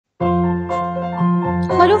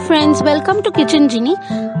Hello friends, welcome to kitchen जिनी।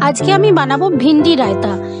 आज के आमी बानाबो भिंडी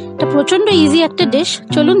रायता। এটা প্রচন্ড ইজি একটা ডিশ।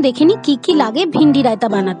 চলুন দেখে নি কি কি লাগে ভিন্ডি রায়তা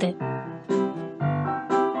বানাতে।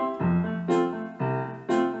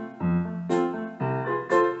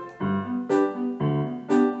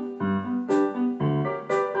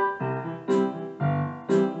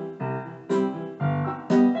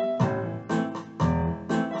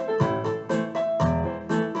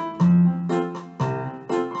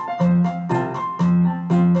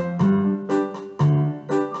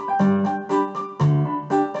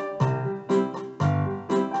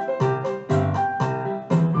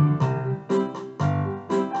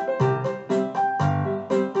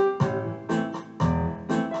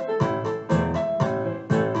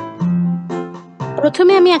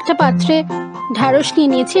 প্রথমে আমি একটা পাত্রে ঢ্যাঁড়স নিয়ে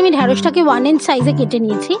নিয়েছি। আমি ঢ্যাঁড়সটাকে 1 ইঞ্চ সাইজে কেটে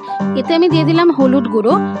নিয়েছি। এতে আমি দিয়ে দিলাম হলুদ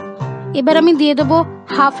গুঁড়ো। এবার আমি দিয়ে দেবো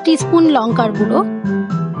হাফ টিস্পুন লঙ্কার গুঁড়ো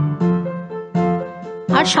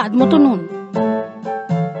আর স্বাদ মতো নুন।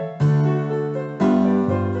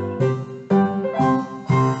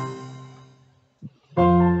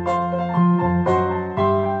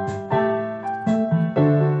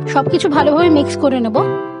 সবকিছু ভালোভাবে মিক্স করে নেব।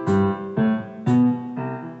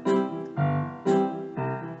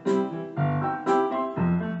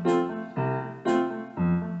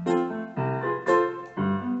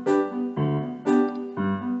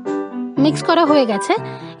 মিক্স করা হয়ে গেছে।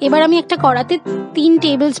 এবার আমি একটা কড়াতে 3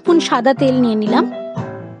 টেবিল স্পুন সাদা তেল নিয়ে নিলাম।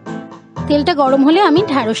 তেলটা গরম হলে আমি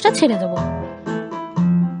ঢ্যাঁড়সটা ছেড়ে দেব।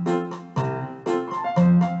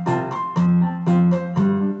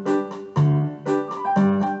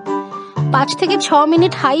 পাঁচ থেকে 6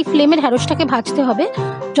 মিনিট হাই ফ্লেমে ঢ্যাঁড়সটাকে ভাজতে হবে,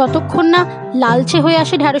 যতক্ষণ না লালচে হয়ে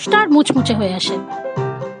আসে ঢ্যাঁড়সটা আর মুচমুচে হয়ে আসে।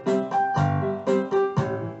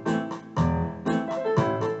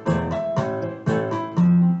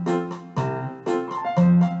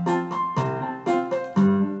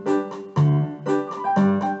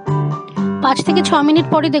 পাঁচ থেকে 6 মিনিট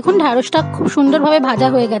পরে দেখুন ঢ্যাঁড়সটা খুব সুন্দরভাবে ভাজা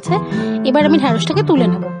হয়ে গেছে। এবার আমি ঢ্যাঁড়সটাকে তুলে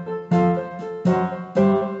নেব।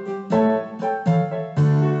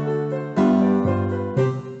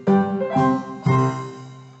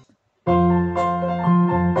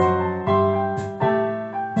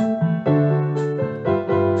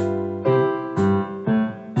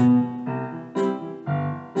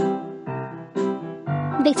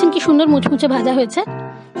 দেখছেন কি সুন্দর মুচমুচে ভাজা হয়েছে।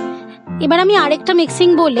 এবার আমি আরেকটা মিক্সিং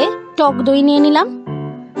বলে টক দই নিয়ে নিলাম।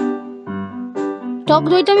 টক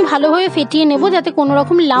দইটা আমি ভালোভাবে ফেটিয়ে নেব যাতে কোনো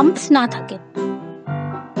রকম লাম্পস না থাকে।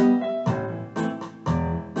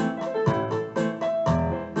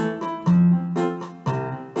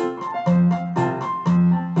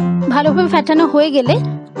 ভালোভাবে ফেটানো হয়ে গেলে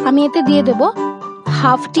আমি এতে দিয়ে দেব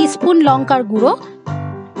হাফ টিস্পুন লঙ্কার গুঁড়ো,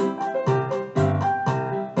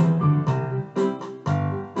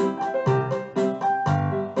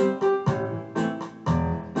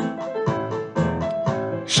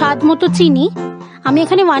 স্বাদ মতো চিনি। আমি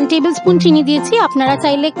এখানে 1 টেবিল স্পুন চিনি দিয়েছি, আপনারা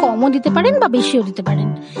চাইলে কমও দিতে পারেন বা বেশিও দিতে পারেন।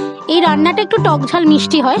 এই রান্নাটা একটু টক ঝাল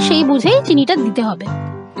মিষ্টি হয়, সেই বুঝেই চিনিটা দিতে হবে।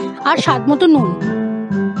 আর স্বাদ মতো নুন।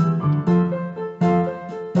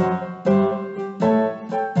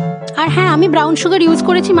 আর হ্যাঁ, আমি ব্রাউন সুগার ইউজ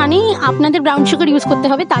করেছি মানেই আপনাদের ব্রাউন সুগার ইউজ করতে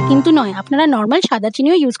হবে তা কিন্তু নয়, আপনারা নর্মাল সাদা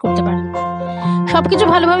চিনিও ইউজ করতে পারেন। সবকিছু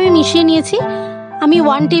ভালোভাবে মিশিয়ে নিয়েছি। আমি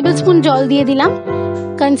 1 টেবিল স্পুন জল দিয়ে দিলাম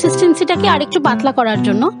কনসিস্টেন্সিটাকে আরেকটু পাতলা করার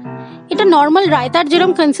জন্য। এটা নর্মাল রায়তার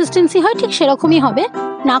যেরকম কনসিস্টেন্সি হয় ঠিক সেরকমই হবে,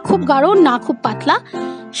 না খুব গাঢ় না খুব পাতলা।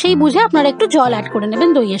 সেই বুঝে আপনারা একটু জল অ্যাড করে নেবেন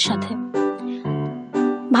দইয়ের সাথে।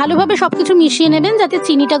 ভালোভাবে সবকিছু মিশিয়ে নেবেন যাতে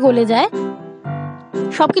চিনিটা গলে যায়।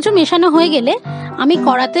 সবকিছু মেশানো হয়ে গেলে আমি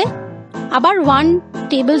কড়াতে আবার 1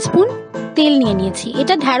 টেবিল স্পুন তেল নিয়ে নিয়েছি।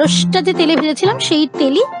 এটা ঢ্যাঁড়সটা যে তেলে ভেজেছিলাম সেই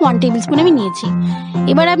তেলই 1 টেবিল স্পুন আমি নিয়েছি।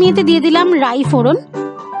 এবার আমি এতে দিয়ে দিলাম রাই ফোড়ন,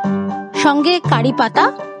 সঙ্গে কারি পাতা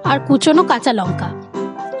আর কুচনো কাঁচা লঙ্কা।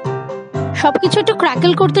 সবকিছু একটু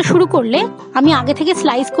ক্র্যাকল করতে শুরু করলে আমি আগে থেকে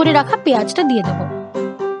স্লাইস করে রাখা পেঁয়াজটা দিয়ে দেব।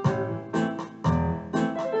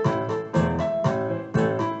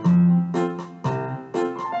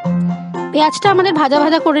 পেঁয়াজটা আমাদের ভাজা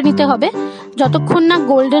ভাজা করে নিতে হবে যতক্ষণ না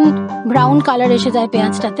গোল্ডেন ব্রাউন কালার এসে যায়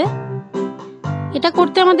পেঁয়াজটাতে। এটা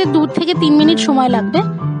করতে আমাদের 2 থেকে 3 মিনিট সময় লাগবে।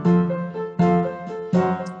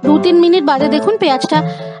 2-3 মিনিট বাদে দেখুন পেঁয়াজটা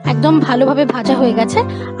একদম ভালোভাবে ভাজা হয়ে গেছে।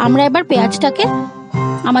 আমরা এবার পেঁয়াজটাকে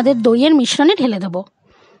আমাদের দইয়ের মিশ্রণে ঢেলে দেব।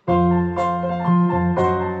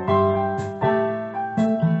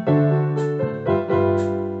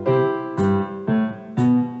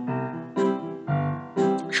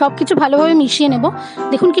 সবকিছু ভালোভাবে মিশিয়ে নেব।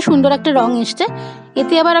 দেখুন কি সুন্দর একটা রং এসছে।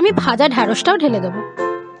 এতে আবার আমি ভাজা ঢ্যাঁড়সটাও ঢেলে দেব।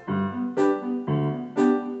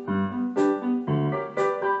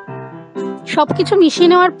 সবকিছু মিশিয়ে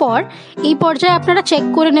নেওয়ার পর এই পর্যায়ে আপনারা চেক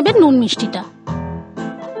করে নেবেন নুন মিষ্টিটা।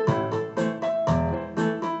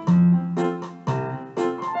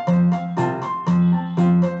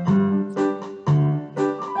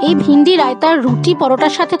 এই ভিন্ডি রায়তার রুটি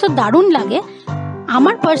পরোটার সাথে তো দারুণ লাগে।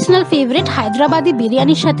 আমার পার্সোনাল ফেভারিট হায়দ্রাবাদি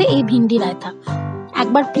বিরিয়ানির সাথে এই ভিন্ডি রায়তা।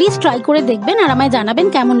 একবার প্লিজ ট্রাই করে দেখবেন আর আমায় জানাবেন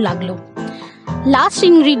কেমন লাগলো। লাস্ট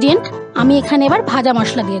ইনগ্রিডিয়েন্ট আমি এখানে এবার ভাজা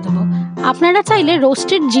মশলা দিয়ে দেবো। আপনারা চাইলে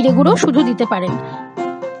রোস্টেড জিরে গুঁড়ো শুধু দিতে পারেন।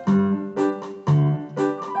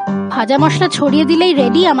 ভাজা মশলা ছড়িয়ে দিলেই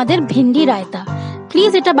রেডি আমাদের ভিন্ডি রায়তা।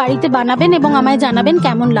 প্লিজ এটা বাড়িতে বানাবেন এবং আমায় জানাবেন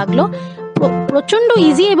কেমন লাগলো। প্রচন্ড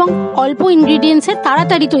ইজি এবং অল্প ইনগ্রিডিয়েন্টসে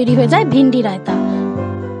তাড়াতাড়ি তৈরি হয়ে যায় ভিন্ডি রায়তা।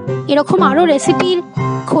 এরকম আরো রেসিপির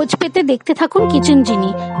খোঁজ পেতে দেখতে থাকুন kitchen jenny.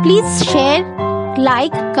 Please share,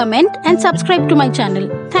 like, comment and subscribe to my channel.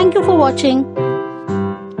 Thank you for watching.